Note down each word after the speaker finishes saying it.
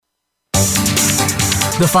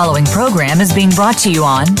The following program is being brought to you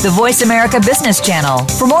on the Voice America Business Channel.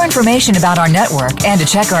 For more information about our network and to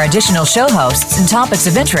check our additional show hosts and topics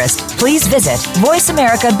of interest, please visit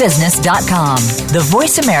voiceamericabusiness.com. The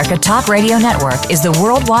Voice America Talk Radio Network is the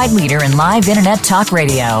worldwide leader in live Internet talk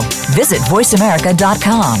radio. Visit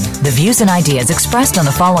voiceamerica.com. The views and ideas expressed on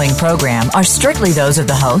the following program are strictly those of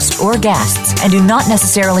the host or guests and do not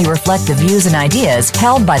necessarily reflect the views and ideas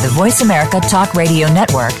held by the Voice America Talk Radio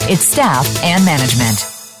Network, its staff, and management.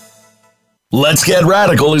 Let's Get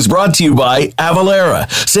Radical is brought to you by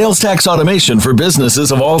Avalara, sales tax automation for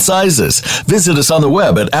businesses of all sizes. Visit us on the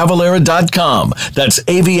web at avalara.com. That's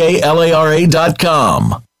avalara.com.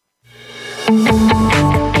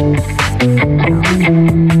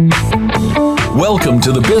 Welcome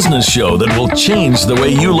to the business show that will change the way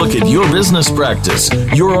you look at your business practice,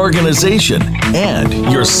 your organization, and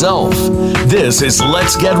yourself. This is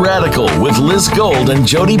Let's Get Radical with Liz Gold and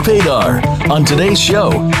Jody Padar. On today's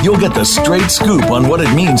show, you'll get the straight scoop on what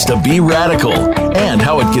it means to be radical and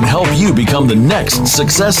how it can help you become the next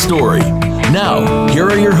success story. Now, here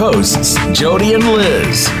are your hosts, Jody and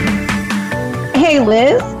Liz. Hey,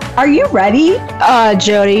 Liz, are you ready?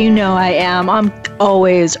 Jody, you know I am. I'm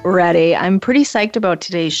always ready. I'm pretty psyched about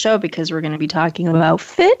today's show because we're going to be talking about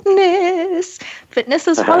fitness. Fitness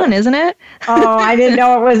is fun, isn't it? Oh, I didn't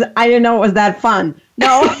know it was that fun.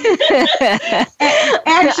 No.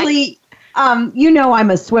 Actually, you know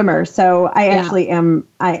I'm a swimmer, so I actually am.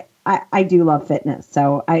 I do love fitness.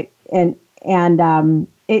 So it's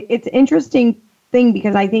an interesting thing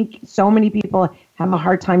because I think so many people have a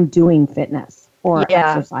hard time doing fitness or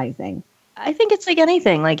exercising. I think it's like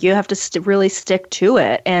anything. Like you have to really stick to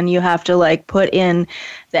it, and you have to like put in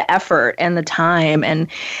the effort and the time, and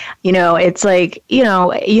it's like you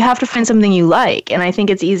have to find something you like. And I think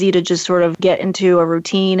it's easy to just sort of get into a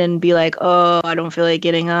routine and be like, oh, I don't feel like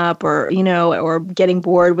getting up, or or getting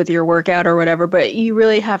bored with your workout or whatever. But you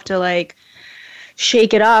really have to like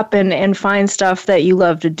shake it up and find stuff that you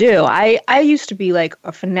love to do. I used to be like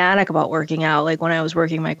a fanatic about working out. Like when I was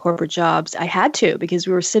working my corporate jobs, I had to because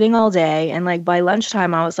we were sitting all day. And like by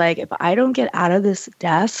lunchtime, I was like, if I don't get out of this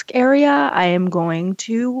desk area, I am going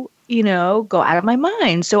to, go out of my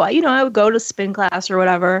mind. So, I would go to spin class or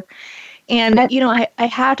whatever. And, I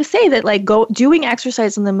have to say that like doing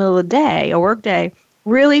exercise in the middle of the day, a work day,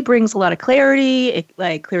 really brings a lot of clarity. It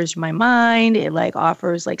like clears my mind. It like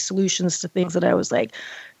offers like solutions to things that I was like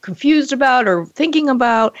confused about or thinking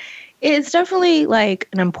about. It's definitely like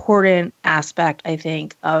an important aspect, I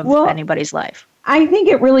think, of anybody's life. I think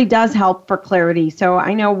it really does help for clarity. So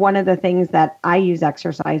I know one of the things that I use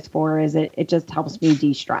exercise for is it just helps me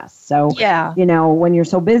de-stress. So, when you're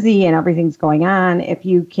so busy and everything's going on, if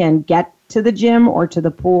you can get to the gym or to the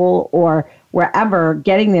pool or wherever,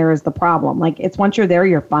 getting there is the problem. Like it's once you're there,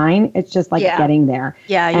 you're fine. It's just like getting there.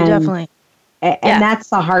 Yeah, you definitely. And that's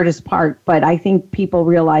the hardest part. But I think people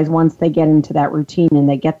realize once they get into that routine and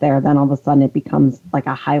they get there, then all of a sudden it becomes like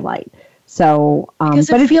a highlight. So, because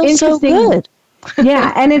it feels so good.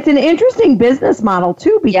 Yeah, and it's an interesting business model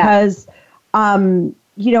too because,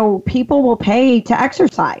 people will pay to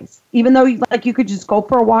exercise, even though you could just go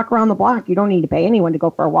for a walk around the block. You don't need to pay anyone to go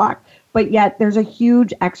for a walk. But yet there's a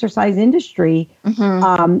huge exercise industry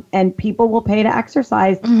and people will pay to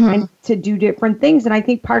exercise and to do different things. And I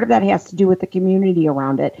think part of that has to do with the community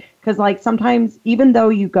around it. Because like sometimes even though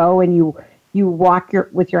you go and you walk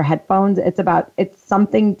with your headphones, it's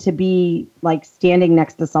something to be like standing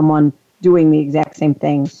next to someone doing the exact same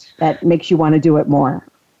thing that makes you want to do it more.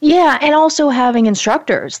 Yeah, and also having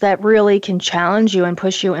instructors that really can challenge you and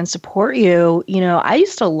push you and support you. I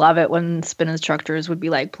used to love it when spin instructors would be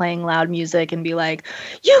like playing loud music and be like,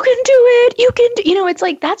 you can do it, you can do, it's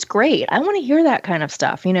like, that's great. I want to hear that kind of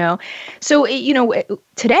stuff, So,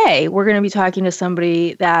 today we're going to be talking to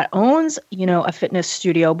somebody that owns, a fitness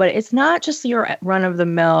studio, but it's not just your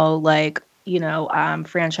run-of-the-mill, like,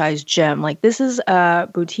 franchise gym. Like this is a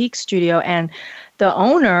boutique studio, and the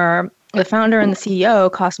owner, the founder and the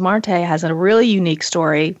CEO, Cos Marte, has a really unique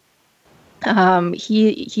story.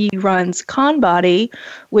 He runs Conbody,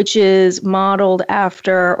 which is modeled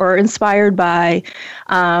after or inspired by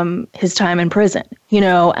his time in prison,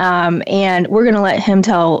 and we're going to let him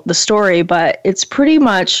tell the story, but it's pretty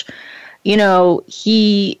much,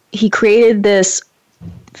 he created this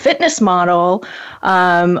fitness model,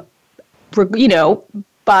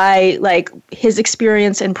 by like his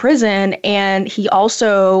experience in prison, and he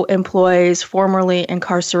also employs formerly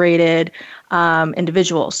incarcerated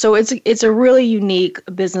individuals. So it's a really unique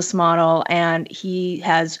business model, and he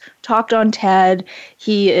has talked on TED.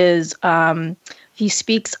 He He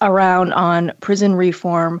speaks around on prison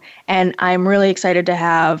reform, and I'm really excited to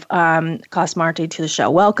have Cos Marte to the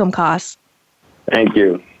show. Welcome, Cos. Thank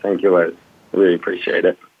you. Thank you, Liz. Really appreciate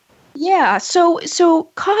it. Yeah. So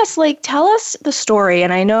Cos, like, tell us the story.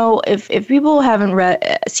 And I know if people haven't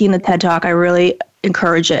seen the TED Talk, I really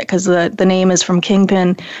encourage it because the name is From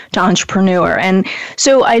Kingpin to Entrepreneur. And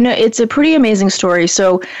so I know it's a pretty amazing story.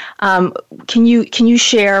 So can you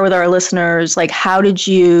share with our listeners, like, how did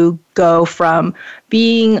you go from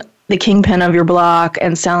being the kingpin of your block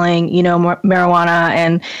and selling,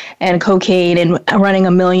 marijuana and cocaine and running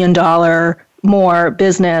 $1 million more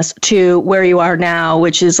business to where you are now,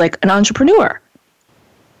 which is like an entrepreneur?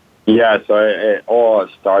 Yeah, so it all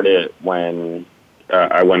started when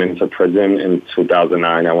I went into prison in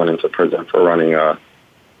 2009. I went into prison for running a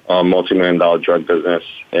multi-million-dollar drug business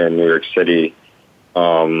in New York City.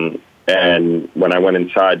 And when I went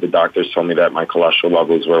inside, the doctors told me that my cholesterol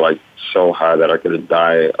levels were like so high that I could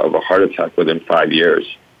die of a heart attack within 5 years.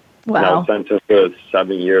 Wow. And I was sentenced to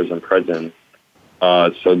 7 years in prison.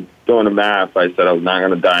 So doing the math, I said I was not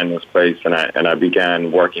going to die in this place, and I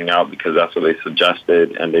began working out because that's what they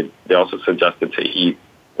suggested, and they also suggested to eat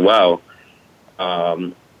well.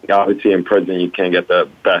 Obviously, in prison, you can't get the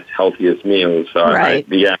best, healthiest meals, so right. I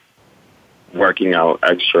began working out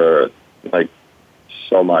extra, like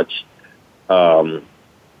so much, and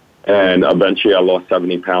eventually I lost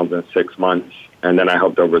 70 pounds in 6 months, and then I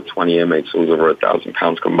helped over 20 inmates lose over 1,000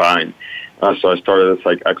 pounds combined. So I started this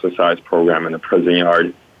like exercise program in the prison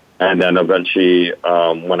yard, and then eventually,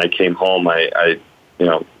 when I came home, I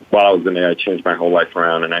while I was in there, I changed my whole life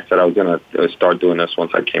around, and I said I was going to start doing this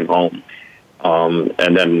once I came home.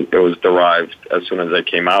 And then it was derived as soon as I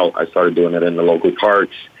came out. I started doing it in the local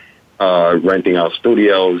parks, renting out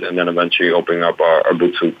studios, and then eventually opening up our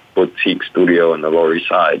boutique studio in the Lower East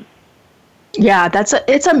Side. Yeah,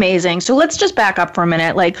 it's amazing. So let's just back up for a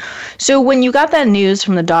minute. Like, so when you got that news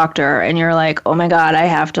from the doctor and you're like, oh my God, I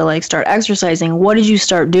have to like start exercising. What did you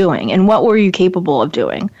start doing, and what were you capable of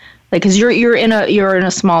doing? Like, because you're in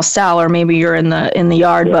a small cell, or maybe you're in the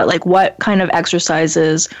yard, yeah. But like, what kind of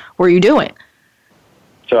exercises were you doing?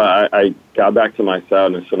 So I got back to my cell,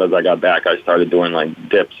 and as soon as I got back, I started doing like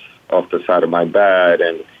dips off the side of my bed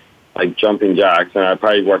and like jumping jacks, and I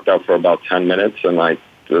probably worked out for about 10 minutes, and like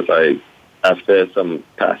just like, F this, I'm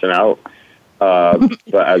passing out.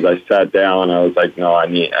 But as I sat down, I was like, no, I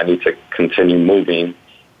need to continue moving.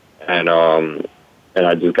 And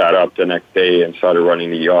I just got up the next day and started running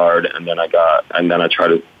the yard. And then I tried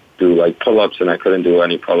to do like pull-ups, and I couldn't do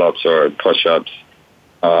any pull-ups or push-ups.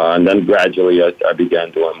 And then gradually I began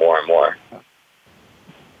doing more and more.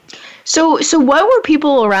 So what were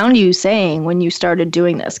people around you saying when you started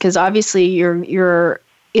doing this? Because obviously you're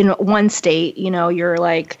in one state, you're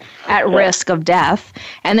like at risk of death,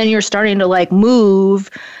 and then you're starting to like move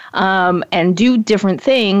and do different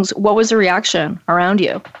things. What was the reaction around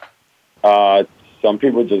you? Some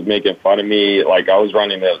people just making fun of me. Like, I was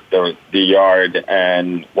running the yard,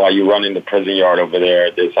 and while you're running the prison yard over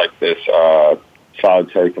there's like this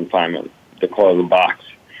solitary confinement. They call it the box.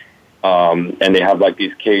 And they have like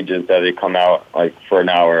these cages that they come out like for an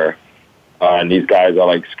hour. And these guys are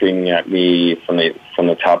like screaming at me from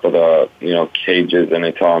the top of the cages, and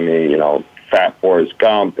they telling me fat Forrest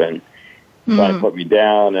Gump, and trying to put me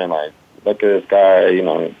down, and like, look at this guy,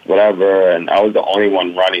 whatever. And I was the only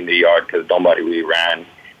one running the yard because nobody really ran.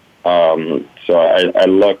 So I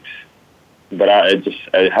looked, but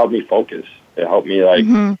it helped me focus. It helped me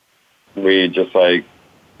like really just like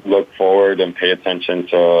look forward and pay attention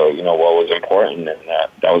to what was important, and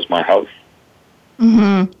that was my health.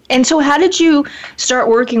 Mm-hmm. And so how did you start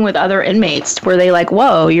working with other inmates? Were they like,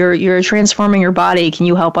 whoa, you're transforming your body. Can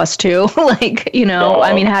you help us too? Like,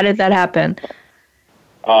 I mean, how did that happen?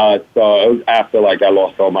 So it was after like I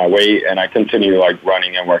lost all my weight, and I continued like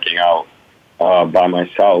running and working out by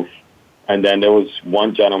myself. And then there was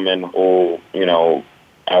one gentleman who, he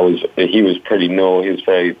was pretty new. He was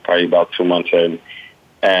probably about 2 months in.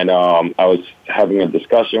 And I was having a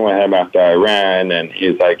discussion with him after I ran, and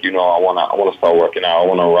he's like, I want to start working out. I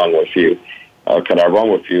want to run with you. Could I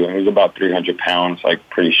run with you? And he was about 300 pounds, like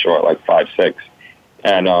pretty short, like 5'6".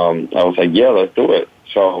 And I was like, yeah, let's do it.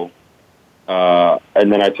 So,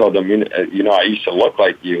 and then I told him, I used to look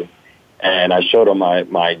like you. And I showed him my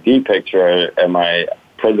ID picture, and my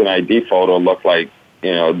prison ID photo looked like,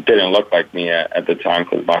 didn't look like me at the time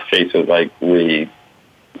because my face was like really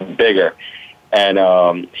bigger. And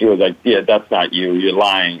he was like, yeah, that's not you. You're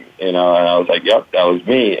lying, And I was like, yep, that was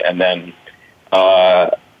me. And then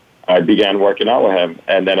I began working out with him.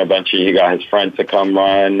 And then eventually he got his friends to come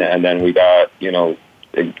run. And then we got, the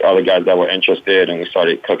other guys that were interested, and we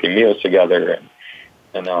started cooking meals together.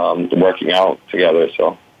 working out together.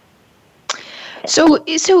 So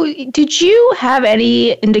did you have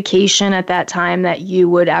any indication at that time that you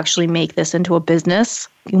would actually make this into a business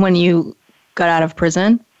when you got out of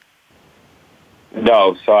prison?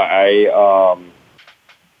 No, so I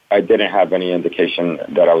didn't have any indication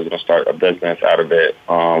that I was going to start a business out of it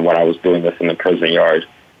when I was doing this in the prison yard.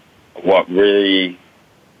 What really,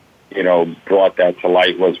 brought that to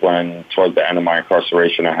light was when, towards the end of my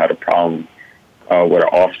incarceration, I had a problem with an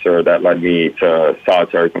officer that led me to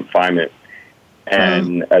solitary confinement.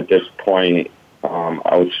 And at this point,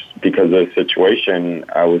 because of the situation,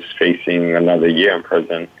 I was facing another year in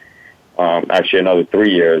prison. Actually, another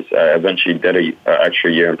 3 years. I eventually did an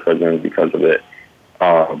extra year in prison because of it.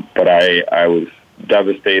 But I was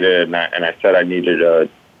devastated, and I said I needed to,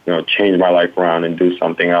 change my life around and do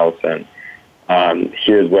something else. And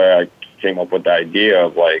here's where I came up with the idea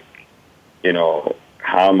of,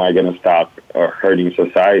 how am I going to stop hurting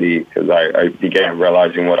society? Because I began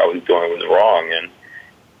realizing what I was doing was wrong,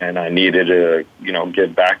 and I needed to,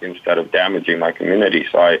 give back instead of damaging my community.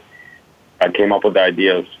 So I came up with the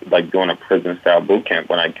idea of doing a prison-style boot camp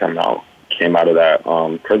when I came out of that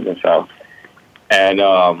prison cell. And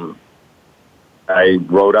I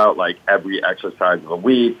wrote out every exercise of the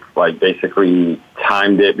week, basically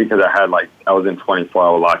timed it because I was in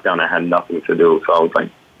 24-hour lockdown. I had nothing to do, so I was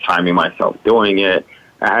timing myself doing it.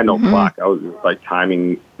 I had no clock. I was just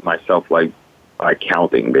timing myself by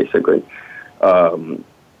counting basically. And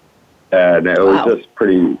it was just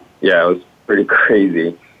pretty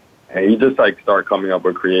crazy. And you just start coming up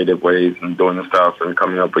with creative ways and doing the stuff and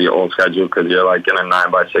coming up with your own schedule because you're in a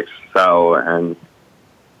 9x6 cell and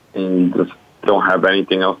you just don't have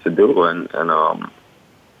anything else to do. And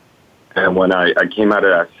when I came out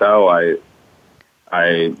of that cell,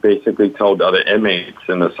 I basically told other inmates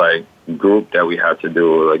in this group that we had to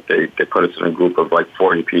do, they put us in a group of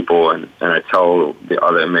 40 people, and I tell the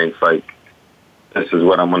other inmates this is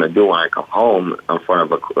what I'm going to do when I come home in front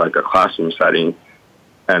of a classroom setting.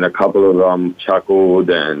 And a couple of them chuckled,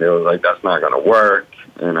 and they were that's not going to work.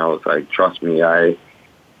 And I was trust me, I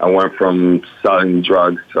went from selling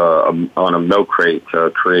drugs on a milk crate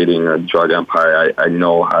to creating a drug empire. I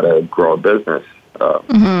know how to grow a business.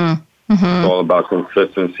 It's all about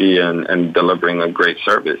consistency and delivering a great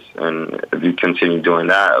service. And if you continue doing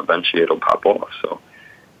that, eventually it'll pop off. So,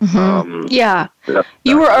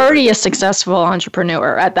 you were already a successful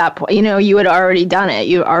entrepreneur at that point. You had already done it.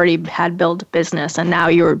 You already had built a business, and now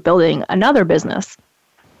you were building another business.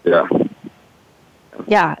 Yeah.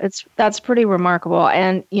 Yeah, that's pretty remarkable.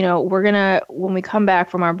 And, when we come back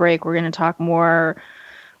from our break, we're going to talk more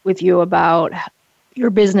with you about your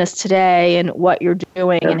business today and what you're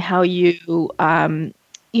doing and how you,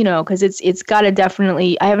 because it's got to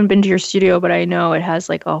definitely, I haven't been to your studio, but I know it has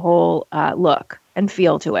a whole look and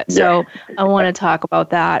feel to it. So I want to talk about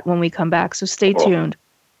that when we come back. So stay tuned.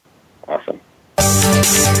 Awesome.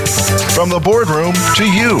 From the boardroom to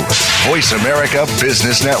you, Voice America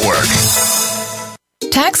Business Network.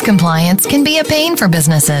 Tax compliance can be a pain for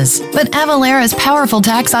businesses, but Avalara's powerful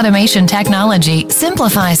tax automation technology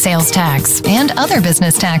simplifies sales tax and other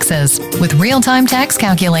business taxes with real-time tax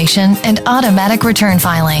calculation and automatic return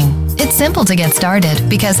filing. It's simple to get started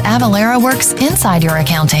because Avalara works inside your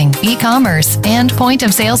accounting, e-commerce, and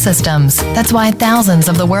point-of-sale systems. That's why thousands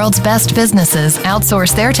of the world's best businesses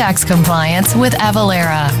outsource their tax compliance with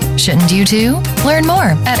Avalara. Shouldn't you too? Learn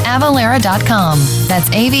more at avalara.com. That's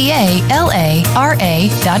AVALARA.com.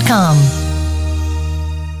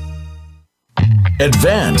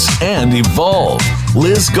 Advance and evolve.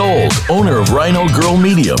 Liz Gold, owner of Rhino Girl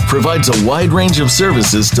Media, provides a wide range of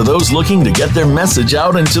services to those looking to get their message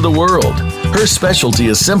out into the world. Her specialty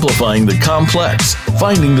is simplifying the complex,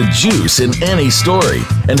 finding the juice in any story,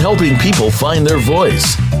 and helping people find their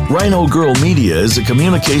voice. Rhino Girl Media is a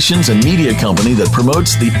communications and media company that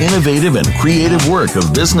promotes the innovative and creative work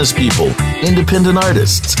of business people, independent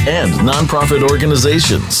artists, and nonprofit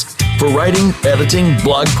organizations. For writing, editing,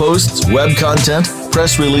 blog posts, web content,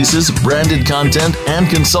 press releases, branded content, and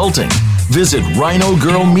consulting, visit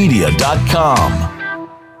rhinogirlmedia.com.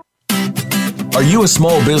 Are you a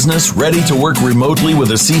small business ready to work remotely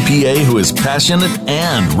with a CPA who is passionate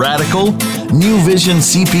and radical? New Vision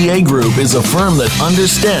CPA Group is a firm that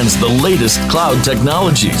understands the latest cloud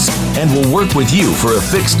technologies and will work with you for a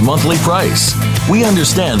fixed monthly price. We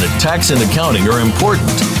understand that tax and accounting are important,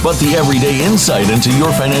 but the everyday insight into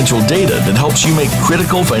your financial data that helps you make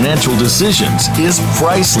critical financial decisions is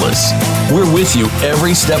priceless. We're with you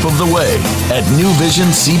every step of the way at New Vision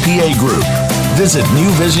CPA Group. Visit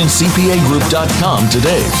newvisioncpagroup.com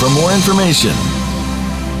today for more information.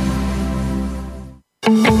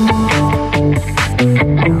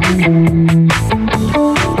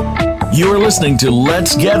 listening to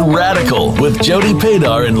Let's Get Radical with Jody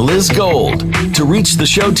Padar and Liz Gold. To reach the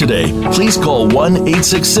show today, please call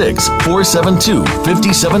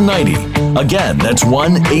 1-866-472-5790. Again, that's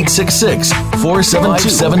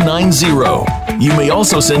 1-866-472-5790. You may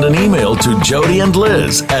also send an email to Jody and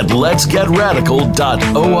Liz at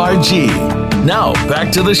letsgetradical.org. Now,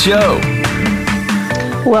 back to the show.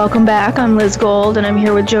 Welcome back. I'm Liz Gold, and I'm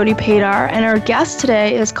here with Jody Padar. And our guest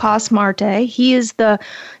today is Cos Marte. He is the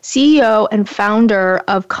CEO and founder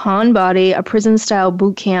of ConBody, a prison-style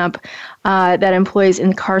boot camp that employs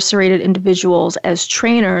incarcerated individuals as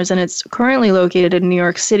trainers, and it's currently located in New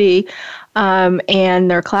York City. And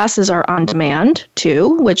their classes are on demand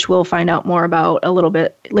too, which we'll find out more about a little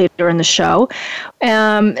bit later in the show.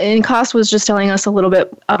 And Cos was just telling us a little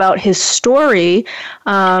bit about his story.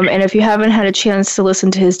 And if you haven't had a chance to listen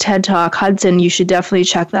to his TED Talk, Hudson, you should definitely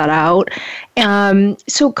check that out.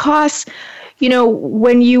 So Cos, you know,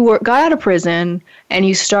 when you got out of prison and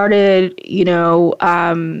you started, you know,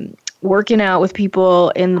 working out with people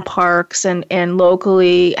in the parks and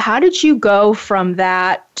locally, how did you go from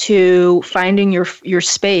that to finding your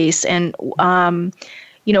space? And,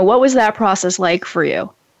 you know, what was that process like for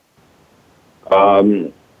you?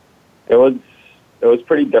 It was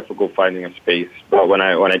pretty difficult finding a space, but when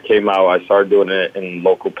I came out, I started doing it in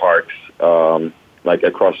local parks, like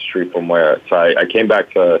across the street from where. So I came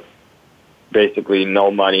back to basically no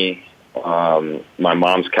money, my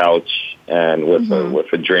mom's couch, and with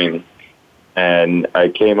a dream. And I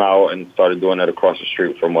came out and started doing it across the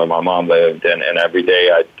street from where my mom lived. And every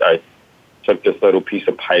day I took this little piece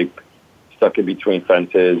of pipe, stuck it between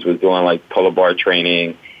fences, was doing like pull-up bar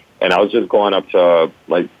training. And I was just going up to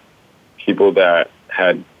like people that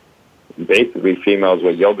had basically females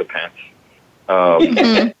with yoga pants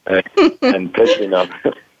and pitching them.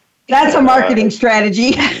 That's a marketing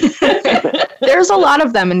strategy. There's a lot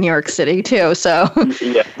of them in New York City too. So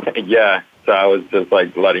yeah. So I was just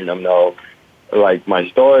like letting them know like my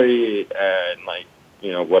story and like, you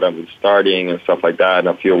know, what I was starting and stuff like that. And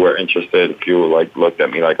a few were interested. A few like looked at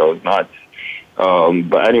me like I was nuts.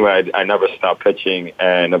 But anyway, I never stopped pitching.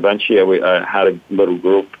 And eventually I had a little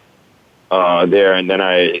group there. And then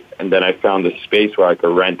I found a space where I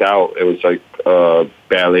could rent out. It was like a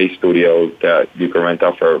ballet studio that you could rent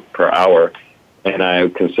out for per hour. And I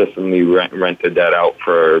consistently rented that out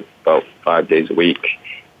for about 5 days a week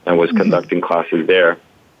and was conducting classes there.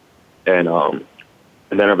 And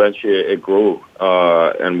then eventually it grew,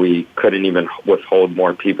 and we couldn't even withhold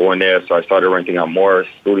more people in there. So I started renting out more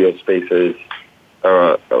studio spaces,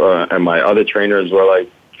 and my other trainers were like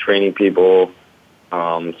training people.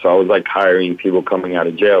 So I was like hiring people coming out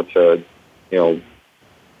of jail to, you know,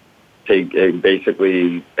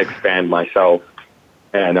 basically expand myself.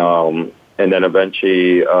 And then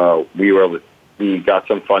eventually we got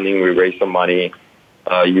some funding, we raised some money,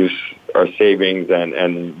 used our savings and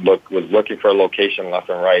was looking for a location left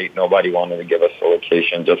and right. Nobody wanted to give us a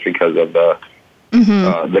location just because of the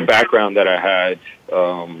background that I had.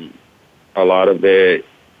 A lot of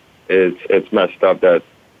it's messed up that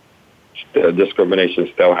discrimination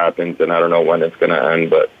still happens, and I don't know when it's going to end,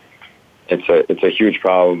 but it's a huge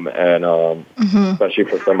problem, and especially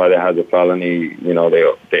for somebody that has a felony, you know, they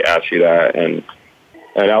ask you that, and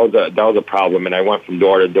that was a problem. And I went from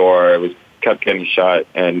door to door. It was kept getting shut,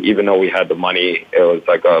 and even though we had the money, it was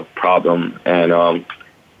like a problem. And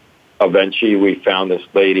eventually we found this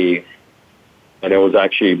lady, and it was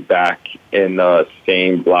actually back in the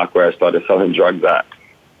same block where I started selling drugs at.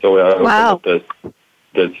 So we opened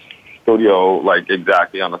this studio like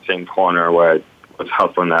exactly on the same corner where I was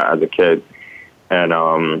hustling at as a kid. And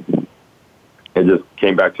it just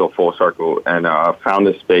came back to a full circle, and I found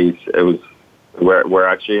this space. It was we're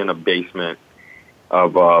actually in a basement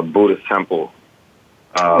of a Buddhist temple.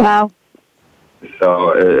 Wow.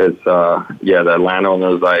 So it's the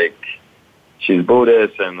landowner is like, she's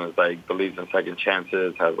Buddhist and is like believes in second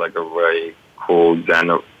chances, has like a very cool zen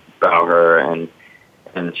about her, and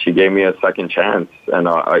she gave me a second chance. And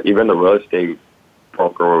even the real estate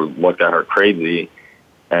broker looked at her crazy,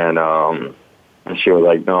 and she was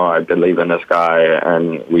like, no, I believe in this guy,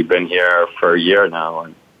 and we've been here for a year now,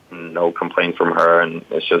 and no complaints from her, and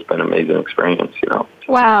it's just been an amazing experience, you know.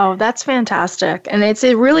 Wow, that's fantastic. And it's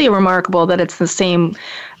really remarkable that it's the same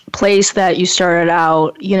place that you started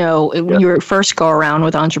out, you know, when you were first go around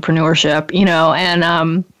with entrepreneurship, you know,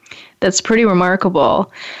 and that's pretty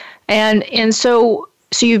remarkable. And so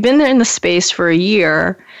you've been there in the space for a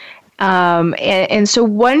year. And so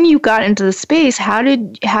when you got into the space, how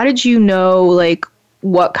did you know, like,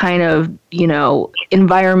 what kind of,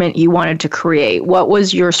 environment you wanted to create. What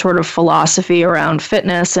was your sort of philosophy around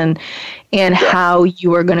fitness and how you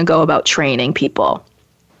were going to go about training people?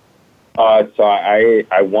 So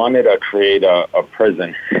I wanted to create a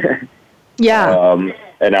prison. Yeah.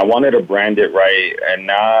 And I wanted to brand it right and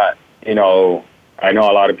not, I know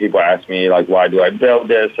a lot of people ask me, like, why do I build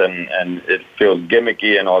this? And it feels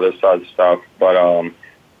gimmicky and all this other stuff. But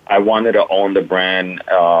I wanted to own the brand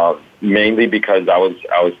mainly because I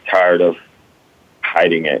was tired of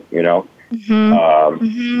hiding it,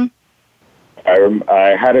 Mm-hmm.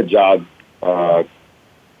 I had a job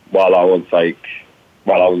while I was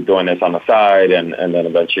doing this on the side, and then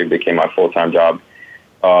eventually it became my full-time job.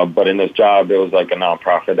 But in this job, it was like a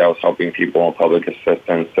nonprofit that was helping people on public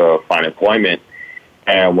assistance to find employment.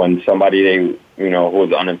 And when somebody who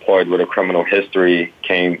was unemployed with a criminal history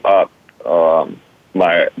came up,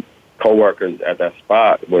 my coworkers at that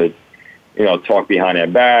spot would, talk behind their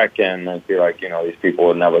back and I'd be like, these people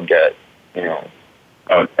would never get,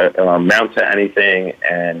 amount to anything.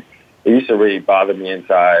 And it used to really bother me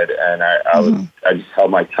inside. And I just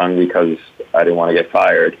held my tongue because I didn't want to get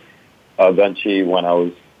fired. Eventually, when I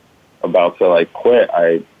was about to quit,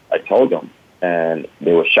 I told them, and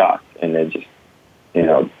they were shocked, and they just,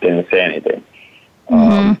 didn't say anything.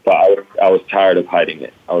 But I was tired of hiding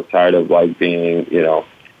it. I was tired of being,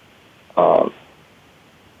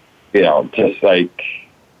 just like.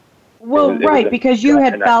 Well, right, because you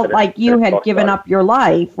had felt like you had given up your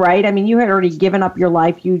life, right? I mean, you had already given up your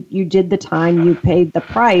life. You did the time, you paid the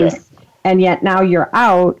price, and yet now you're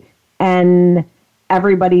out, and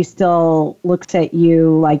everybody still looks at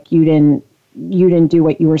you like you didn't do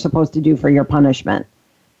what you were supposed to do for your punishment.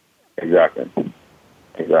 Exactly.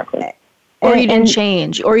 Or you didn't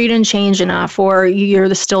change enough, or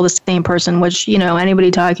you're still the same person, which,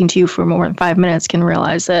 anybody talking to you for more than 5 minutes can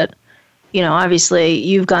realize that, obviously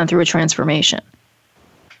you've gone through a transformation.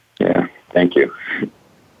 Yeah. Thank you.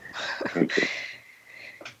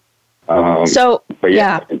 But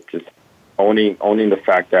it's just owning the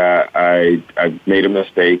fact that I made a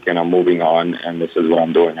mistake and I'm moving on, and this is what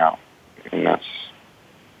I'm doing now. And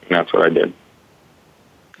that's what I did.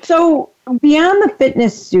 So beyond the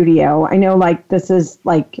fitness studio, I know this is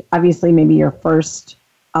obviously maybe your first,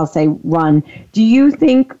 I'll say, run. Do you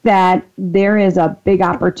think that there is a big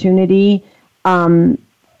opportunity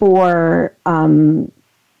for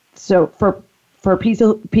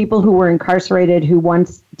people who were incarcerated who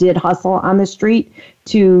once did hustle on the street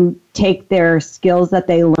to take their skills that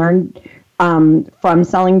they learned from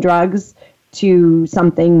selling drugs to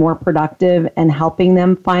something more productive and helping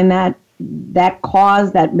them find that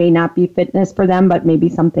cause that may not be fitness for them, but maybe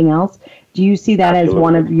something else? Do you see that Absolutely. as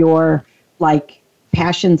one of your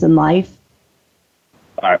passions in life?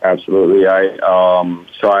 Absolutely.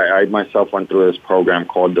 I myself went through this program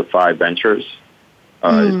called Defy Ventures,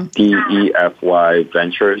 DEFY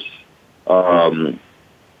Ventures.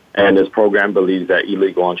 And this program believes that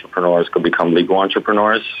illegal entrepreneurs could become legal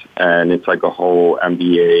entrepreneurs. And it's like a whole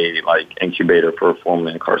MBA incubator for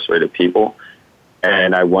formerly incarcerated people.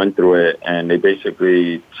 And I went through it, and they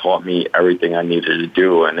basically taught me everything I needed to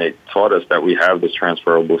do. And they taught us that we have this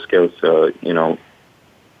transferable skills to,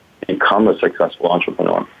 become a successful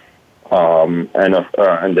entrepreneur.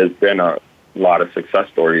 And there's been a lot of success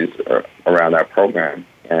stories around that program.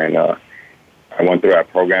 And I went through that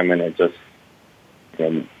program, and it just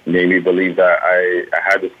made me believe that I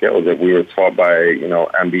had the skills that we were taught by,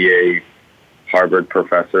 MBA, Harvard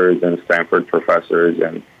professors and Stanford professors,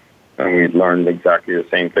 and we learned exactly the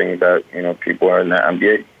same things that, people in the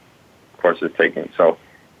MBA courses taking. So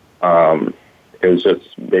it was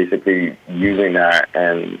just basically using that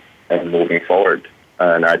and moving forward.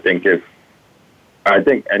 And I think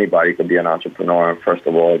anybody could be an entrepreneur, first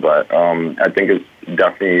of all, but I think it's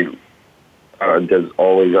definitely there's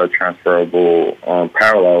always a transferable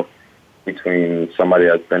parallel between somebody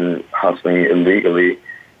that's been hustling illegally,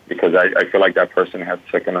 because I feel like that person has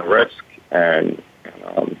taken a risk, and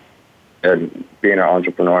being an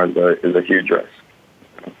entrepreneur is a huge risk.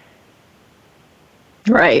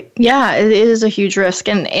 Right. Yeah, it is a huge risk.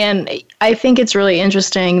 And I think it's really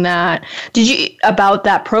interesting that, about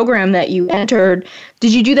that program that you entered,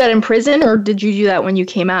 did you do that in prison, or did you do that when you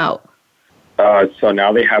came out? So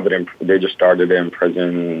now they have it they just started it in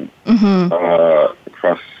prison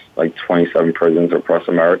across 27 prisons across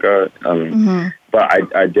America.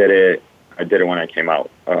 But I did it when I came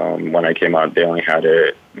out. When I came out, they only had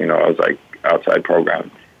it, it was outside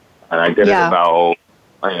program. And I did it about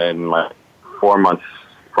in 4 months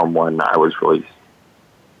from when I was released.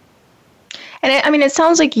 And it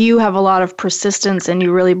sounds like you have a lot of persistence and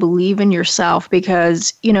you really believe in yourself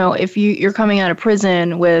because, if you're coming out of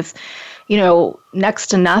prison with, next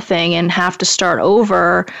to nothing and have to start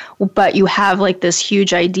over, but you have like this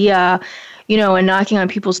huge idea, and knocking on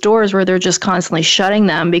people's doors where they're just constantly shutting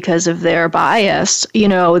them because of their bias,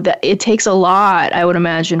 that it takes a lot, I would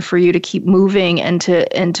imagine, for you to keep moving and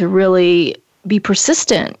to really be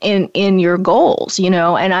persistent in your goals, and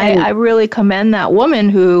I really commend that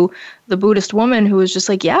woman the Buddhist woman who was just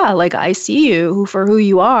like, yeah, like I see you for who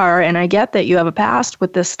you are. And I get that you have a past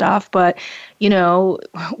with this stuff, but,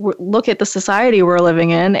 look at the society we're living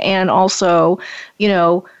in. And also,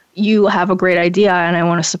 you have a great idea and I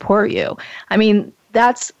want to support you. I mean,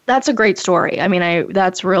 that's a great story. I mean,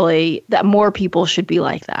 that's really that more people should be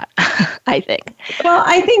like that, I think. Well,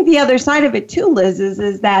 I think the other side of it too, Liz,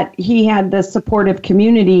 is that he had the supportive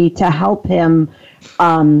community to help him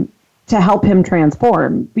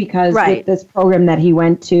transform because with this program that he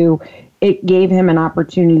went to, it gave him an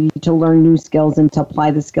opportunity to learn new skills and to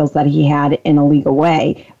apply the skills that he had in a legal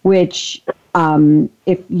way, which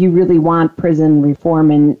if you really want prison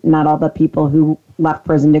reform and not all the people who left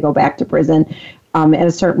prison to go back to prison, at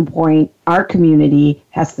a certain point, our community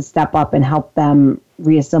has to step up and help them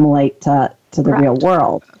reassimilate to the real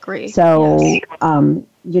world. Agree. So,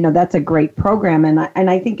 that's a great program. And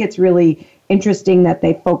I think it's really interesting that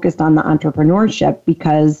they focused on the entrepreneurship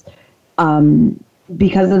because of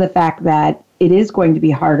the fact that it is going to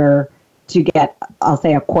be harder to get, I'll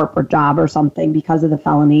say, a corporate job or something because of the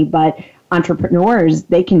felony. But entrepreneurs,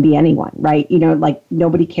 they can be anyone, right? Like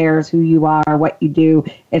nobody cares who you are, what you do.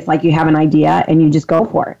 It's like you have an idea and you just go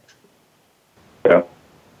for it. Yeah.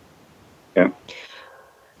 Yeah.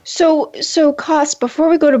 So Koss, before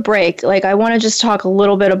we go to break, like I want to just talk a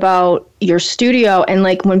little bit about your studio and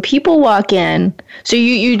like when people walk in, so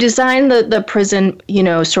you design the prison,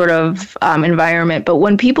 sort of environment, but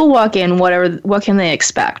when people walk in, what can they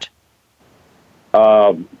expect?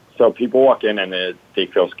 So people walk in and they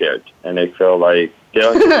feel scared and they feel like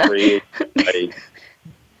they're free,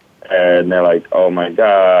 and they're like, oh my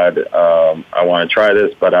God, I want to try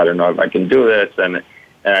this, but I don't know if I can do this. And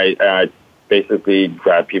I basically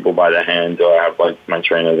grab people by the hand, or I have like my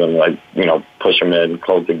trainers and push them in,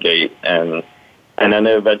 close the gate, and then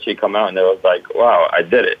they eventually come out and they was like, wow, I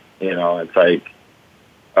did it. It's like,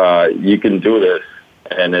 you can do this.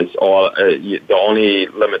 And it's all the only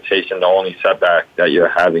limitation, the only setback that you're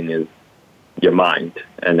having is your mind,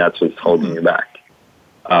 and that's what's holding you back.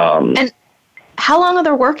 And how long are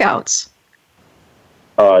their workouts?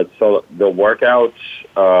 So the workouts,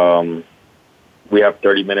 we have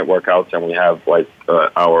 30-minute workouts, and we have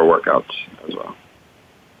hour workouts as well.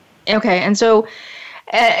 Okay, and so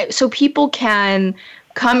people can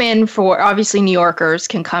come in for, obviously New Yorkers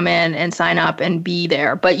can come in and sign up and be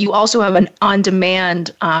there, but you also have an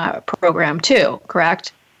on-demand program too,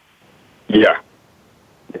 correct? Yeah.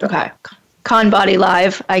 Okay. ConBody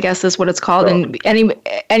Live, I guess is what it's called,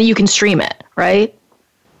 and you can stream it, right?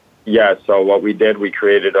 Yeah, so what we did, we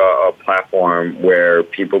created a platform where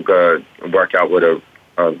people could work out with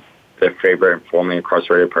their favorite formerly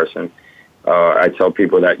incarcerated person. I tell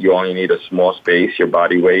people that you only need a small space, your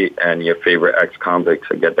body weight, and your favorite ex-convict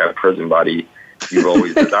to get that prison body you've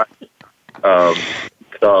always desired.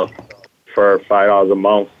 So for $5 a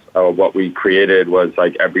month, what we created was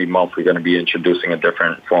like every month we're going to be introducing a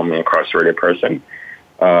different formerly incarcerated person.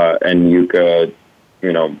 And you could,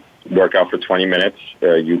 work out for 20 minutes.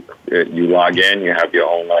 You log in, you have your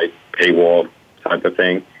own paywall type of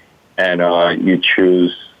thing, and you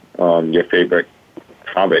choose your favorite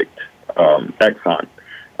convict. ex-con.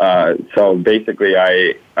 So basically,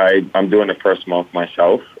 I'm doing the first month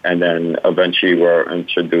myself, and then eventually we're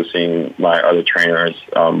introducing my other trainers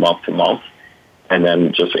month to month, and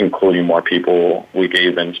then just including more people. We can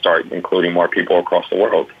even start including more people across the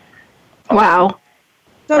world. Wow.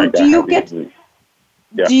 So do you get?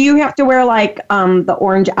 Yeah. Do you have to wear the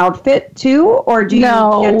orange outfit too, or do you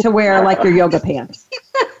get to wear your yoga pants?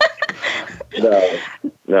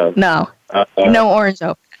 No. No orange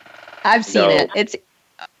outfit. I've seen it. It's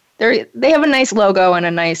they have a nice logo and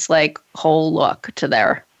a nice whole look to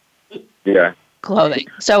their clothing.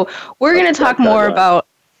 So we're going to talk more about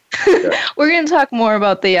we're going to talk more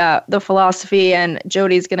about the philosophy, and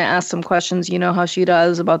Jody's going to ask some questions. You know how she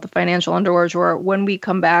does about the financial underwear drawer. When we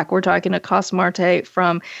come back, we're talking to Koss Marte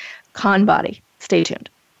from ConBody. Stay tuned.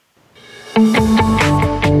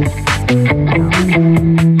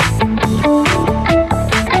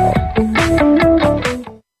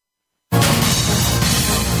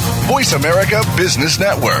 Voice America Business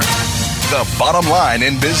Network, the bottom line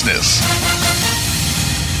in business.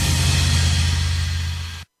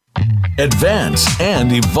 advance,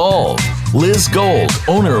 and evolve. Liz Gold,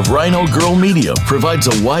 owner of Rhino Girl Media, provides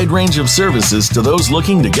a wide range of services to those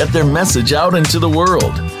looking to get their message out into the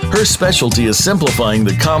world. Her specialty is simplifying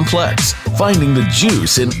the complex, finding the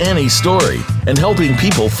juice in any story, and helping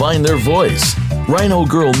people find their voice. Rhino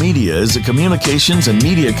Girl Media is a communications and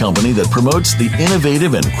media company that promotes the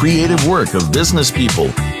innovative and creative work of business people,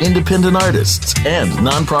 independent artists, and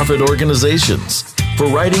nonprofit organizations. For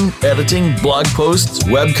writing, editing, blog posts,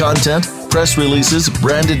 web content, press releases,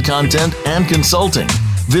 branded content, and consulting,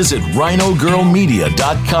 visit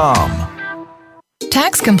rhinogirlmedia.com.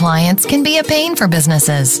 Tax compliance can be a pain for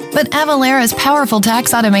businesses, but Avalara's powerful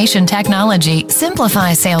tax automation technology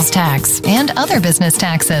simplifies sales tax and other business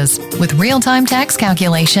taxes with real-time tax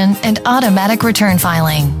calculation and automatic return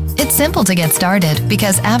filing. It's simple to get started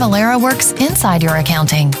because Avalara works inside your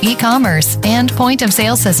accounting, e-commerce, and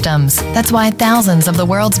point-of-sale systems. That's why thousands of the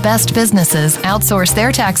world's best businesses outsource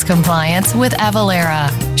their tax compliance with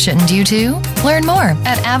Avalara. Shouldn't you too? Learn more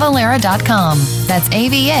at avalara.com. That's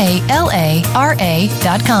AVALARA.com.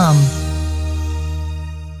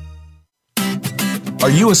 Are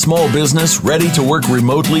you a small business ready to work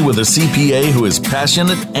remotely with a CPA who is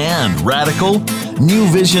passionate and radical? New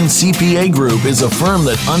Vision CPA Group is a firm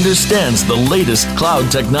that understands the latest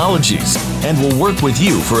cloud technologies and will work with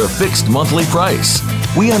you for a fixed monthly price.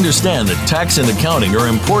 We understand that tax and accounting are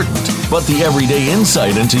important, but the everyday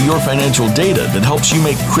insight into your financial data that helps you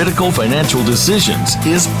make critical financial decisions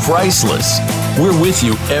is priceless. We're with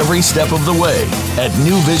you every step of the way at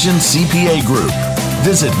New Vision CPA Group.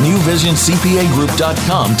 Visit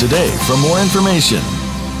newvisioncpagroup.com today for more information.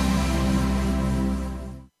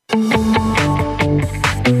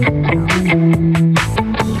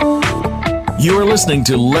 You are listening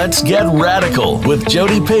to Let's Get Radical with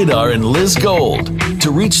Jody Padar and Liz Gold.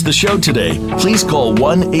 To reach the show today, please call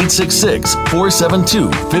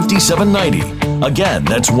 1-866-472-5790. Again,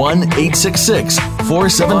 that's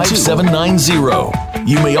 1-866-472-5790.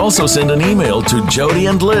 You may also send an email to Jody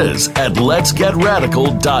and Liz at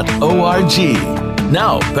letsgetradical.org.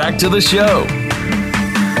 Now, back to the show.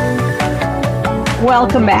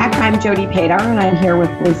 Welcome back. I'm Jody Padar, and I'm here with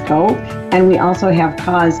Liz Gold. And we also have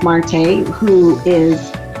Kaz Marte, who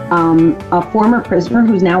is a former prisoner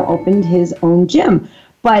who's now opened his own gym.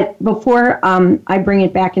 But before I bring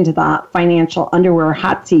it back into the financial underwear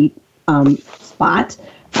hot seat spot,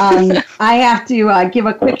 I have to give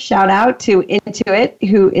a quick shout out to Intuit,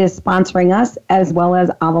 who is sponsoring us, as well as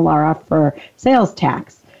Avalara for sales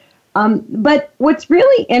tax. But what's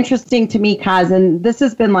really interesting to me, Kaz, and this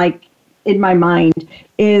has been like in my mind,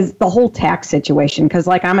 is the whole tax situation. Because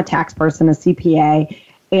like I'm a tax person, a CPA,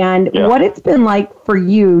 and what it's been like for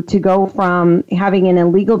you to go from having an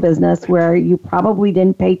illegal business where you probably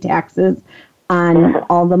didn't pay taxes on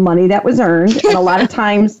all the money that was earned. And a lot of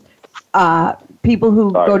times people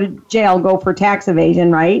who go to jail go for tax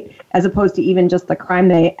evasion, right? As opposed to even just the crime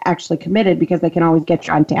they actually committed, because they can always get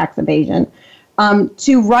you on tax evasion.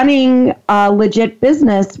 To running a legit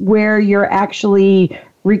business where you're actually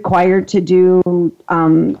required to do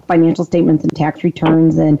financial statements and tax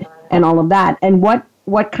returns and all of that. And what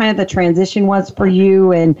kind of the transition was for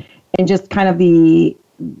you, and just kind of the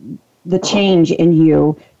change in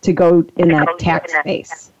you to go in that tax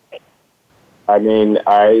space? I mean,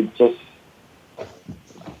 I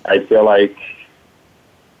feel like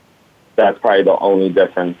that's probably the only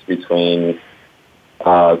difference between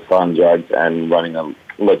selling drugs and running a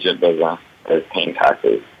legit business is paying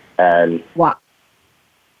taxes. And wow.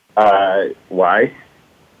 Why?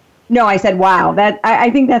 No, I said wow. That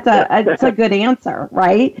I think that's a good answer,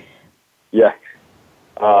 right? Yeah.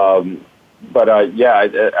 I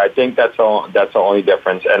think that's the only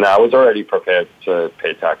difference. And I was already prepared to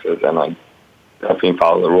pay taxes, and I definitely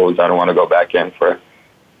follow the rules. I don't want to go back in for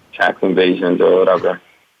tax evasions or whatever.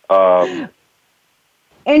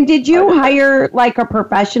 And did you hire like a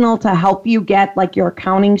professional to help you get like your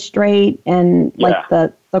accounting straight and like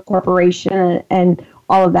the corporation and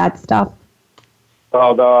all of that stuff?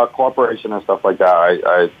 Well, the corporation and stuff like that,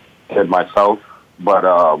 I did myself, but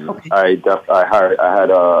I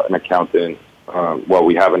had an accountant. Well,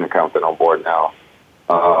 we have an accountant on board now,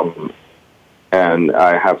 and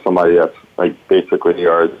I have somebody that's like basically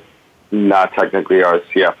not technically our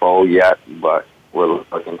CFO yet, but we're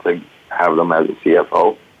looking to have them as a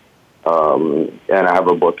CFO, and I have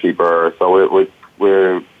a bookkeeper, so we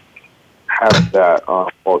have that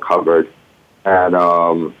all covered. And,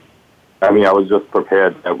 I mean, I was just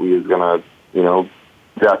prepared that we was going to,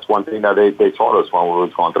 that's one thing that they told us when we were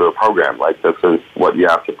going through the program. Like, this is what you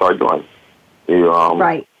have to start doing. You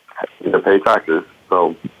right. to pay taxes.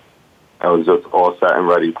 So I was just all set and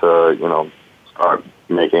ready to, start,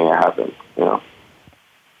 making it happen.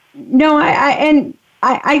 No,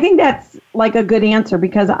 I think that's like a good answer,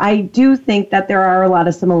 because I do think that there are a lot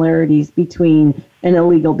of similarities between an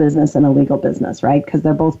illegal business and a legal business, right? Because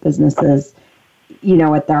they're both businesses,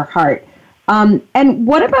 at their heart. And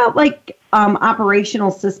what about like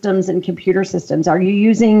operational systems and computer systems? Are you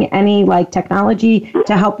using any like technology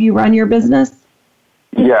to help you run your business?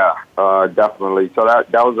 Yeah, definitely. So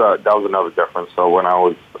that was another difference. So when I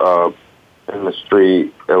was in the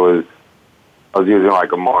street, I was using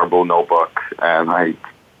like a marble notebook and like,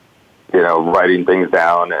 writing things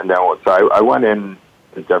down. And then so I went in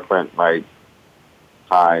a different like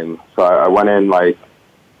time. So I went in like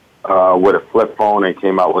with a flip phone and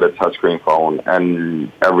came out with a touchscreen phone,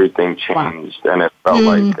 and everything changed. Wow. And it felt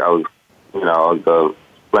like I was, the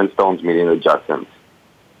Flintstones meeting the Jetsons.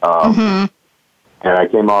 And I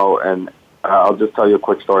came out, and I'll just tell you a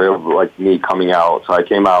quick story of like me coming out. So I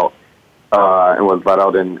came out and was let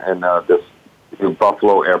out in this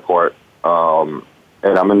Buffalo airport.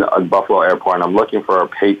 And I'm in Buffalo airport, and I'm looking for a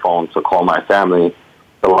payphone to call my family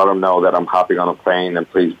to let them know that I'm hopping on a plane and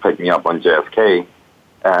please pick me up on JFK.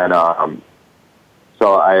 And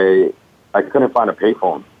so I couldn't find a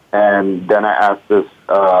payphone. And then I asked this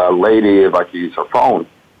lady if I could use her phone.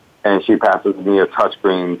 And she passes me a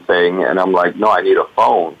touchscreen thing, and I'm like, no, I need a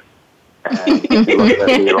phone. And she looks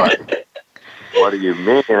at me like, what do you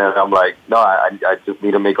mean? And I'm like, no, I just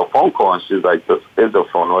need to make a phone call. And she's like, this is a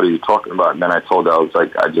phone. What are you talking about? And then I told her, I was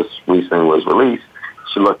like, I just recently was released.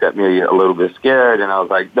 She looked at me a little bit scared, and I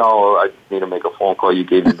was like, no, I just need to make a phone call. You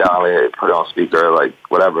gave me $1, put it on speaker, like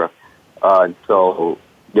whatever. So,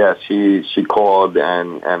 yeah, she called,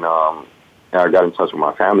 and I got in touch with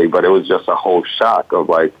my family. But it was just a whole shock of,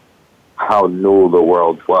 like, how new the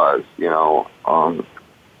world was,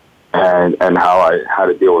 and how I had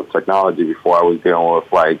to deal with technology before. I was dealing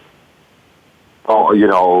with like,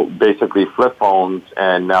 basically flip phones,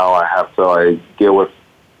 and now I have to like deal with,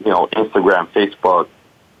 Instagram, Facebook,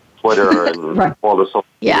 Twitter, and right. all the social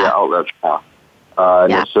media outlets now.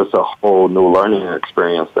 And it's just a whole new learning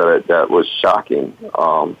experience that was shocking.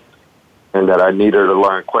 And that I needed to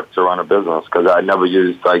learn quick to run a business, because I never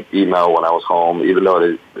used like email when I was home, even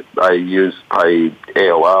though I used probably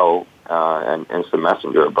AOL and Instant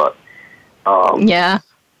Messenger, but it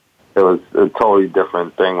was a totally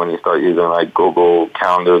different thing when you start using like Google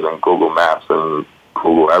Calendars and Google Maps and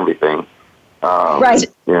Google everything. Right.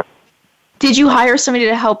 Yeah. Did you hire somebody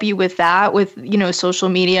to help you with that, with, social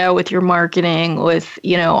media, with your marketing, with,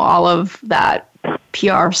 all of that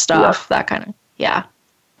PR stuff, that kind of,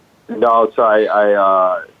 No, so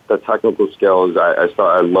I the technical skills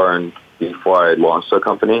I learned before I launched the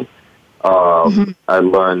company. I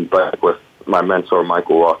learned like with my mentor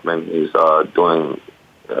Michael Rothman. He's doing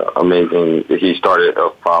amazing. He started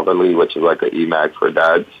Fatherly, which is like an eMag for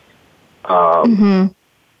dads.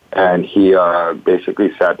 And he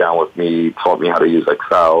basically sat down with me, taught me how to use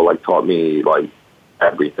Excel, like taught me like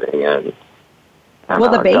everything, and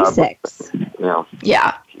the basics.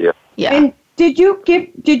 Yeah. And did you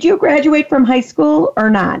graduate from high school or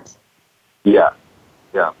not? Yeah.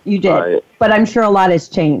 You did, but I'm sure a lot has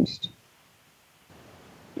changed.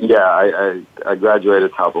 Yeah, I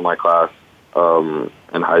graduated top of my class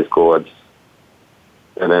in high school,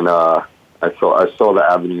 and then I saw the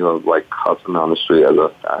avenue of like hustling on the street as a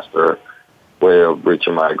faster way of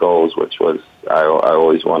reaching my goals, which was I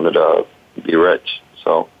always wanted to be rich.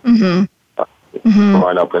 So growing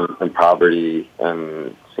up in poverty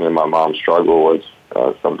and seeing my mom struggle was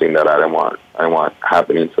something that I didn't want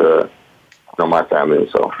happening to my family.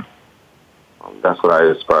 So that's what I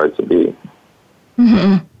aspired to be.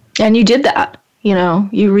 And you did that.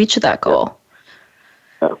 You reached that goal.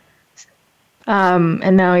 Yeah.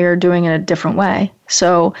 And now you're doing it a different way.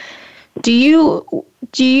 So do you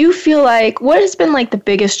feel like, what has been like the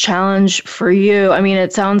biggest challenge for you? I mean,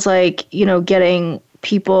 it sounds like, getting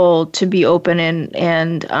people to be open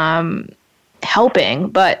and helping,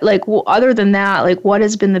 but like other than that, like what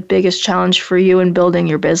has been the biggest challenge for you in building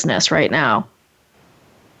your business right now?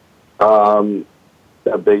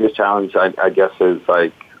 The biggest challenge, I guess, is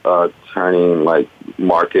like turning like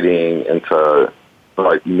marketing into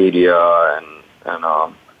like media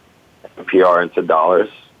and PR into dollars.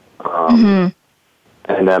 And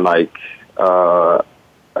then like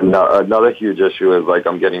another huge issue is like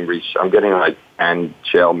I'm getting like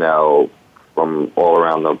jail mail from all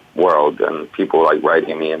around the world, and people like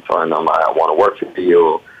writing me and telling them I want to work for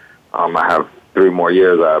you. I have 3 more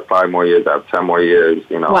years, I have 5 more years, I have 10 more years.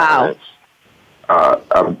 Wow.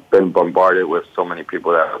 I've been bombarded with so many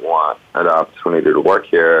people that want an opportunity to work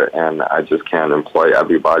here, and I just can't employ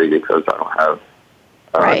everybody because I don't have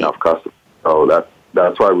enough customers. So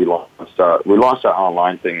that's why we launched our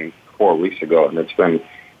online thing 4 weeks ago, and it's been,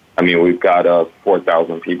 I mean, we've got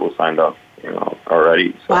 4,000 people signed up,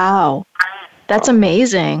 already. So. Wow, that's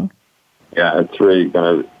amazing. Yeah, it's really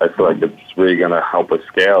I feel like it's really gonna help us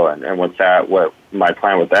scale, and what my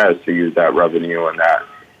plan with that is to use that revenue and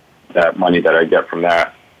that money that I get from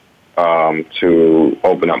that to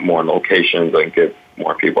open up more locations and give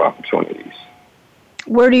more people opportunities.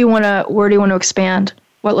 Where do you want to expand?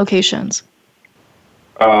 What locations?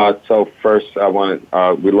 So first,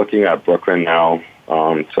 we're looking at Brooklyn now.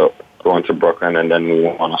 So going to Brooklyn, and then we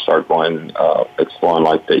want to start exploring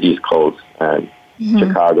like the East Coast and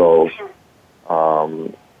Chicago,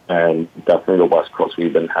 and definitely the West Coast.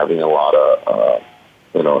 We've been having a lot of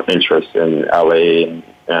interest in LA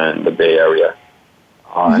and the Bay Area.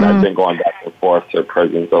 And I've been going back and forth to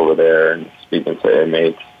prisons over there and speaking to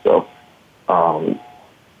inmates. So,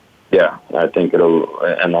 yeah, I think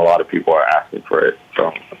and a lot of people are asking for it.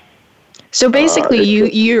 So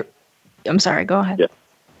basically, I'm sorry, go ahead. Yeah.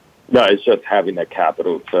 No, it's just having the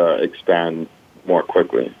capital to expand more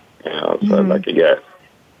quickly, so that I could get,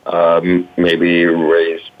 maybe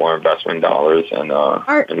raise more investment dollars and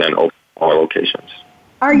then open more locations.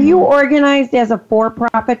 Are you organized as a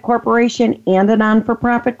for-profit corporation and a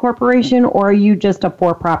non-for-profit corporation, or are you just a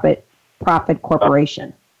for-profit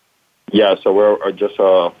corporation? Yeah, so we're just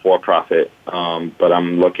a for-profit, but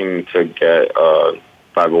I'm looking to get a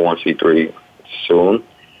 501c3 soon.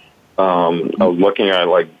 I was looking at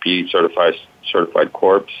like B certified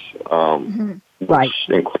corps, which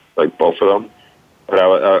includes like both of them. But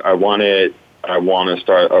I want to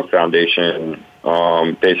start a foundation,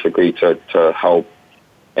 basically to help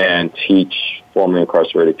and teach formerly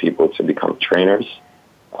incarcerated people to become trainers.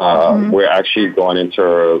 We're actually going into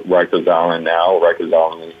Rikers Island now. Rikers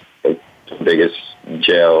Island is the biggest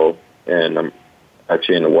jail in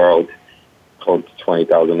the world, close to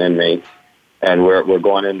 20,000 inmates. And we're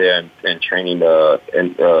going in there and training a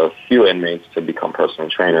few inmates to become personal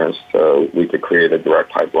trainers, so we could create a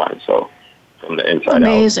direct pipeline. So from the inside out.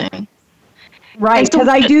 Amazing. Right, because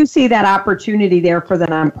I do see that opportunity there for the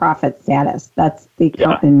nonprofit status. That's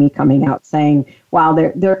me coming out saying, wow,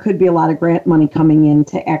 there could be a lot of grant money coming in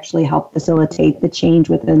to actually help facilitate the change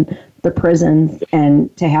within the prisons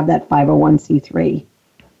and to have that 501c3.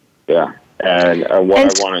 Yeah, and what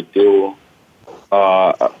I want to do,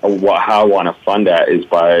 how I want to fund that is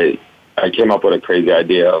I came up with a crazy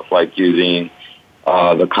idea of like using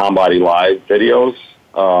the ConBody Live videos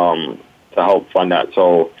to help fund that.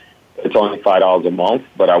 So it's only $5 a month,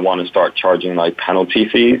 but I want to start charging like penalty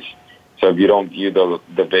fees. So if you don't view the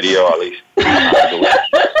video, at least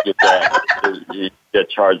you get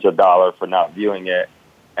charged $1 for not viewing it.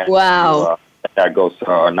 And wow. That goes to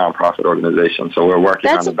our nonprofit organization. So we're working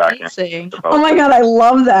on the back end. Oh my God, I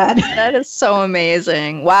love that. That is so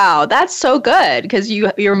amazing. Wow, that's so good because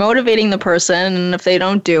you're motivating the person, and if they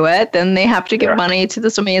don't do it, then they have to give money to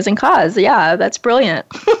this amazing cause. Yeah, that's brilliant.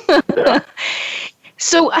 Yeah.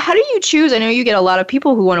 So how do you choose? I know you get a lot of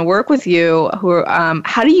people who want to work with you.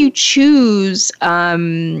 How do you choose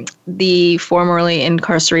the formerly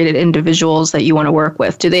incarcerated individuals that you want to work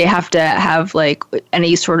with? Do they have to have like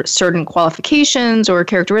any sort of certain qualifications or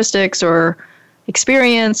characteristics or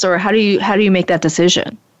experience, or how do you make that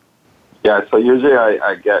decision? Yeah, so usually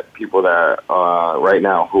I get people that right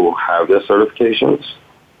now who have their certifications.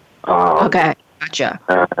 Okay, gotcha.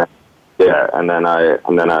 Yeah, and then I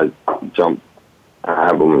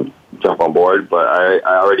have them jump on board, but I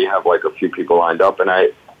already have like a few people lined up, and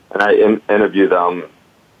I interview them.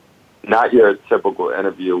 Not your typical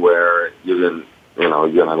interview where you're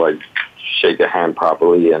gonna like shake a hand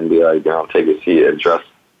properly and be like, take a seat and dress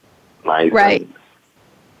nice, right?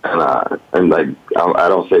 And like I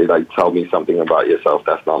don't say like tell me something about yourself.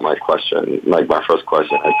 That's not my question. Like my first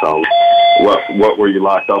question, I tell them what were you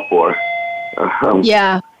locked up for?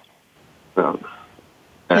 Yeah.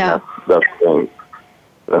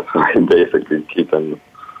 That's what I basically keep in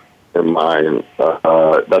mind. That's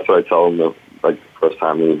what I tell them like the first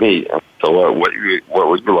time we meet. So what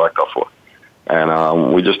were you locked up for?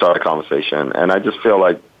 And we just start a conversation. And I just feel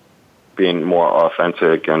like being more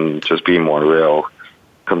authentic and just being more real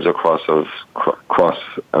comes across as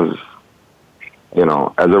as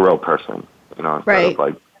a real person. Instead right. of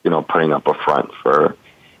like putting up a front for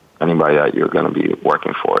anybody that you're going to be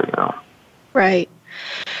working for. Right.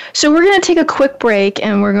 So we're going to take a quick break,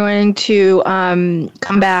 and we're going to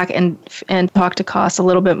come back and talk to Koss a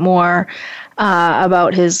little bit more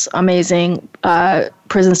about his amazing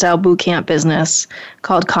prison-style boot camp business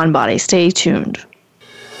called ConBody. Stay tuned.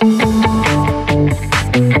 When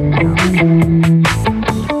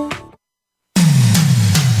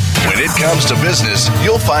it comes to business,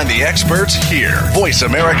 you'll find the experts here. Voice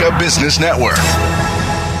America Business Network.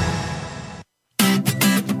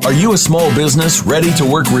 Are you a small business ready to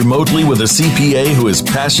work remotely with a CPA who is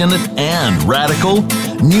passionate and radical?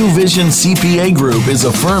 New Vision CPA Group is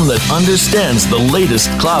a firm that understands the latest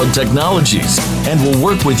cloud technologies and will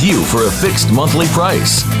work with you for a fixed monthly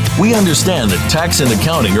price. We understand that tax and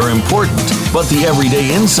accounting are important, but the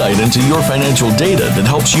everyday insight into your financial data that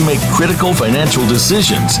helps you make critical financial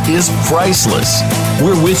decisions is priceless.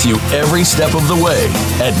 We're with you every step of the way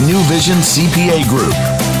at New Vision CPA Group.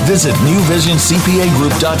 Visit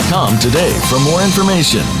newvisioncpagroup.com today for more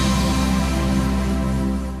information.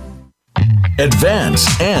 Advance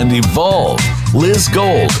and evolve. Liz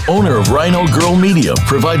Gold, owner of Rhino Girl Media,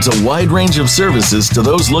 provides a wide range of services to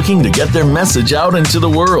those looking to get their message out into the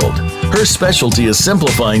world. Her specialty is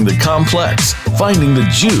simplifying the complex, finding the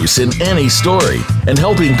juice in any story, and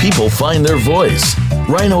helping people find their voice.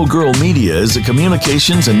 Rhino Girl Media is a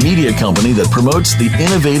communications and media company that promotes the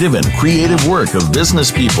innovative and creative work of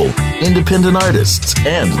business people, independent artists,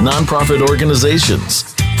 and nonprofit organizations.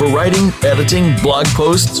 For writing, editing, blog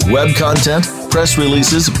posts, web content, press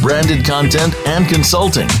releases, branded content, and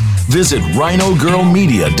consulting, visit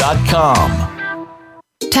rhinogirlmedia.com.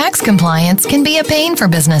 Tax compliance can be a pain for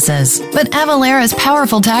businesses, but Avalara's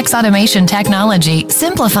powerful tax automation technology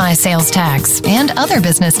simplifies sales tax and other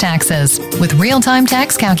business taxes with real-time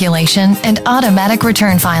tax calculation and automatic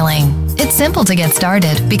return filing. It's simple to get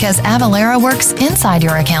started because Avalara works inside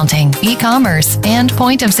your accounting, e-commerce, and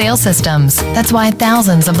point-of-sale systems. That's why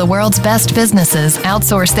thousands of the world's best businesses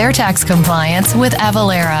outsource their tax compliance with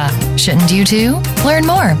Avalara. Shouldn't you too? Learn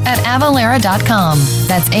more at avalara.com.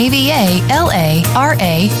 That's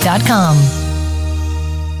AVALARA.com.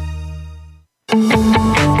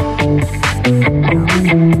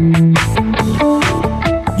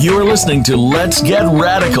 You are listening to Let's Get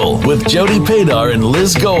Radical with Jody Padar and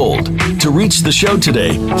Liz Gold. To reach the show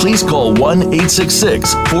today, please call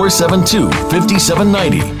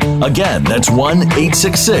 1-866-472-5790. Again, that's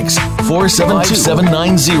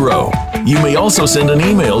 1-866-472-5790. You may also send an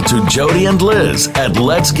email to Jody and Liz at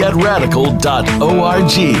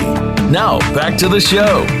letsgetradical.org. Now, back to the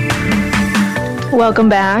show. Welcome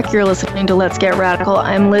back. You're listening to Let's Get Radical.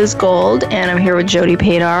 I'm Liz Gold, and I'm here with Jody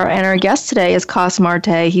Padar. And our guest today is Cos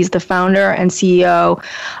Marte. He's the founder and CEO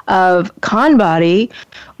of Conbody,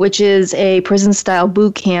 which is a prison-style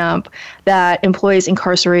boot camp that employs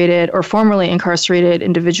incarcerated or formerly incarcerated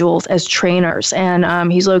individuals as trainers.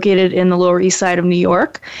 And he's located in the Lower East Side of New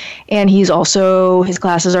York. And his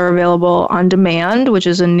classes are available on demand, which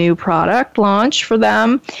is a new product launch for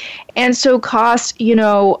them. And so, Cos,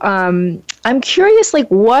 I'm curious,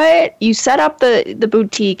 what you set up the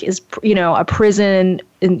boutique is, a prison,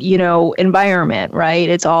 environment, right?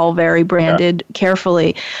 It's all very branded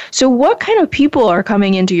carefully. So what kind of people are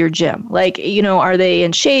coming into your gym? Are they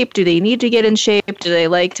in shape? Do they need to get in shape? Do they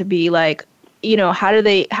like to be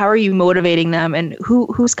how are you motivating them, and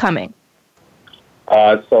who's coming?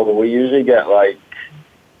 So we usually get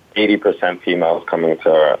 80% females coming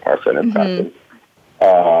to our fitness classes.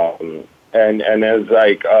 And there's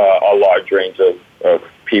a large range of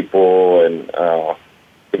people, and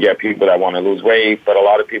we get people that want to lose weight, but a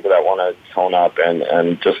lot of people that want to tone up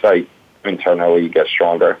and just internally get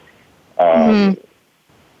stronger. A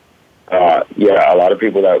lot of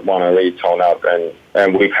people that want to really tone up,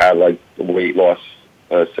 and we've had weight loss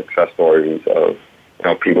success stories of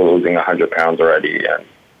people losing 100 pounds already, and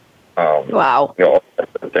wow, all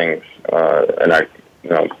sorts of things. And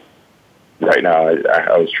right now,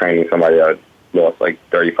 I was training somebody that lost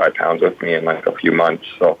 35 pounds with me in a few months.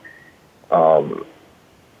 So, but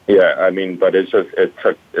it's just it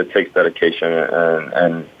takes dedication,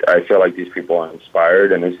 and I feel like these people are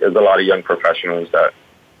inspired, and there's a lot of young professionals that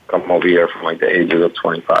come over here from the ages of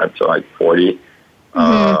 25 to 40.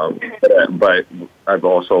 But I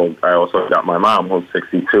also got my mom, who's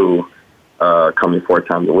 62. Coming 4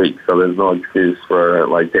 times a week, so there's no excuse for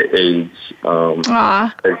the age.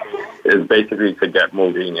 It's basically to get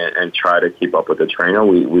moving and try to keep up with the trainer.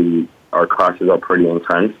 Our classes are pretty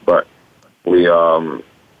intense, but we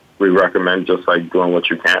recommend just doing what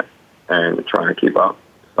you can and trying to keep up.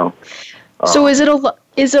 So is it a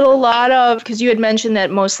lot of, because you had mentioned that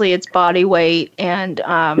mostly it's body weight, and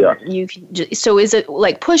you can so is it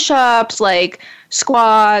push-ups,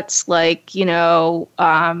 squats,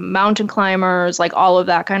 mountain climbers, all of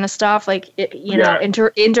that kind of stuff,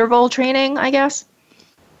 interval training, I guess?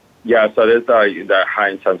 Yeah, so there's that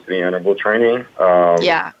high-intensity interval training.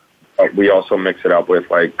 We also mix it up with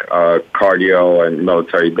cardio and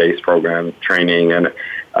military base program training. And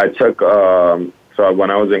I took So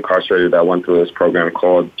when I was incarcerated, I went through this program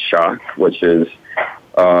called SHOCK, which is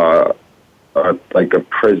like a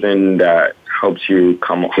prison that helps you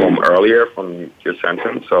come home earlier from your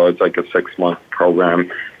sentence. So it's like a 6-month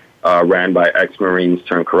program ran by ex-Marines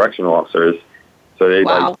turned correctional officers. So they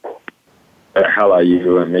like the hell out of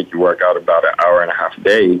you and make you work out about an hour and a half a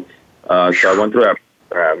day. So I went through that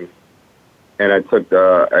program, and I took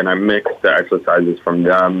and I mixed the exercises from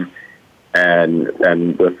them and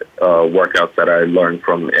with workouts that I learned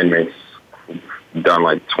from inmates who've done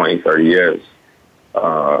like 20, 30 years.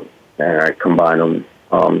 And I combine them.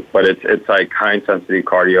 But it's like high intensity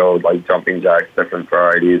cardio, like jumping jacks, different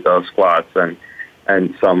varieties of squats,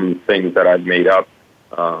 and some things that I've made up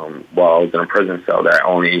while I was in a prison cell that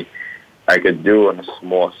only I could do in a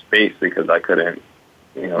small space because I couldn't,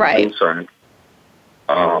 do certain.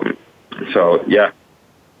 So yeah.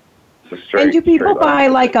 And do people buy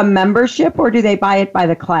like a membership, or do they buy it by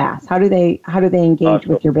the class? How do they engage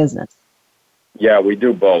with your business? Yeah, we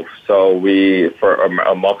do both. So for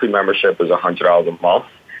a monthly membership is $100 a month,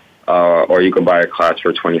 or you can buy a class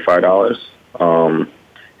for $25.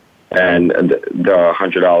 And the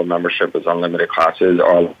 $100 membership is unlimited classes.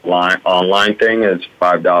 Our online thing is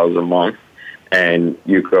 $5 a month, and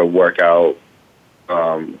you could work out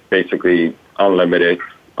basically unlimited.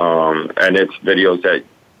 And it's videos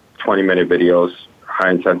 20-minute videos,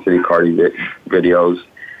 high-intensity cardio videos,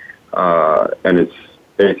 and it's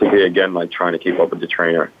basically, again, like trying to keep up with the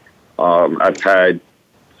trainer. I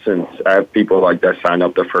have people like that sign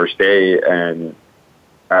up the first day, and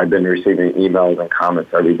I've been receiving emails and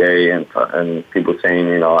comments every day, and people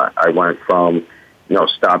saying, I went from,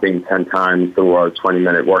 stopping 10 times to our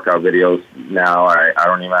 20-minute workout videos. Now I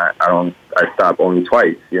stop only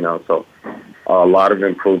twice, so a lot of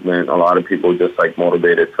improvement, a lot of people just like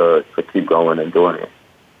motivated to keep going and doing it.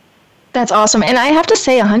 That's awesome. And I have to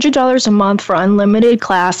say $100 a month for unlimited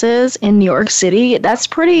classes in New York City, that's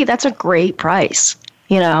a great price,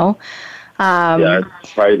 Yeah,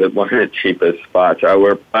 it's probably one of the cheapest spots.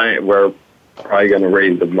 We're probably going to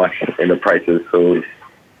raise the money in the prices soon.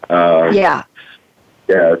 Yeah.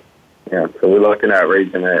 So we're looking at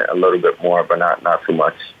raising it a little bit more, but not too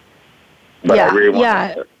much. But I really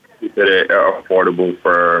want to keep it affordable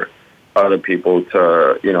for other people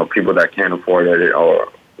to, people that can't afford it, or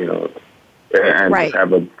and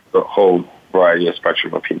have a whole variety of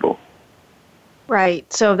spectrum of people.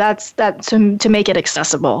 Right. So that's to make it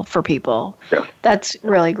accessible for people. Yeah. That's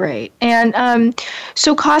really great. And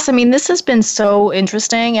so Kos, this has been so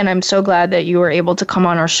interesting, and I'm so glad that you were able to come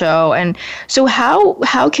on our show. And so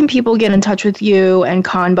how can people get in touch with you and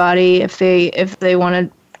ConBody if they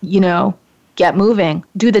want to, get moving,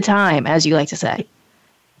 do the time, as you like to say?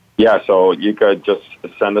 Yeah, so you could just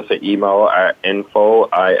send us an email at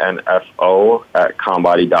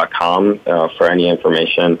info@conbody.com for any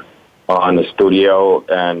information on the studio,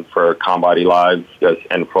 and for ConBody Live, that's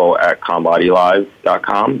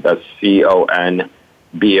info@conbodylive.com. That's ConBodyLive,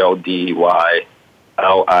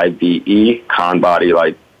 ConBody,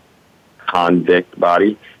 like convict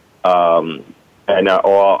body. And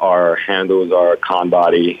all our handles are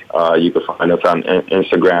ConBody. You can find us on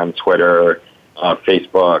Instagram, Twitter,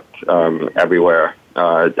 Facebook, everywhere.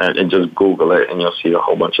 And just Google it, and you'll see a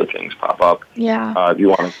whole bunch of things pop up. Yeah. If you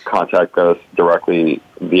want to contact us directly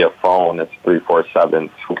via phone, it's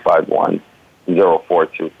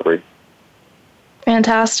 347-251-0423.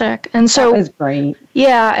 Fantastic. And so that is great.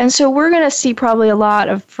 Yeah, and so we're going to see probably a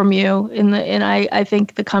lot from you in I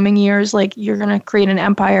think the coming years. Like, you're going to create an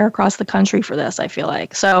empire across the country for this, I feel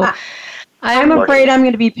like. So I'm afraid I'm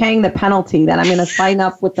going to be paying the penalty. That I'm going to sign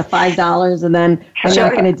up with the $5, and then I'm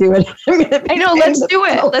not going to do it. I know. Let's do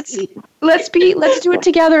it. Let's do it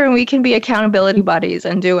together, and we can be accountability buddies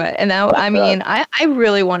and do it. And now, I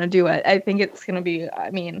really want to do it. I think it's going to be.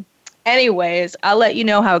 Anyways, I'll let you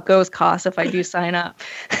know how it goes, Kos, if I do sign up.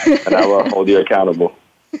 And I will hold you accountable.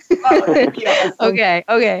 Okay.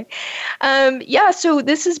 So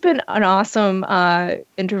this has been an awesome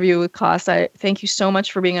interview with Kos. I thank you so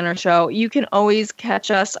much for being on our show. You can always catch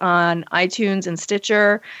us on iTunes and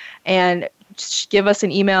Stitcher, and just give us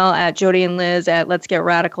an email at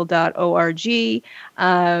jodyandliz@letsgetradical.org.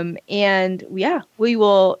 And we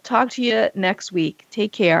will talk to you next week.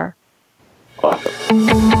 Take care. Awesome.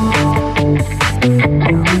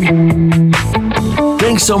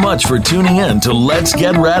 Thanks so much for tuning in to Let's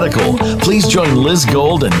Get Radical. Please join Liz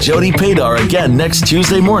Gold and Jody Padar again next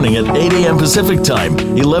Tuesday morning at 8 a.m. Pacific Time,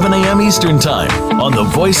 11 a.m. Eastern Time on the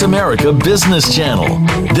Voice America Business Channel.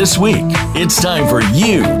 This week, it's time for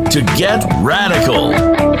you to get radical.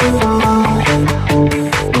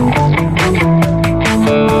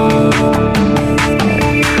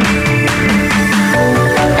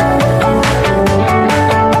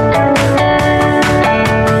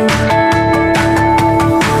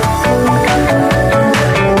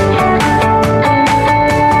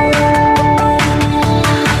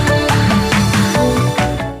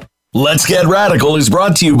 Let's Get Radical is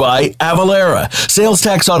brought to you by Avalara, sales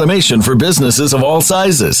tax automation for businesses of all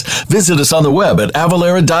sizes. Visit us on the web at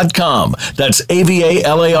avalara.com. That's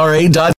AVALARA.com.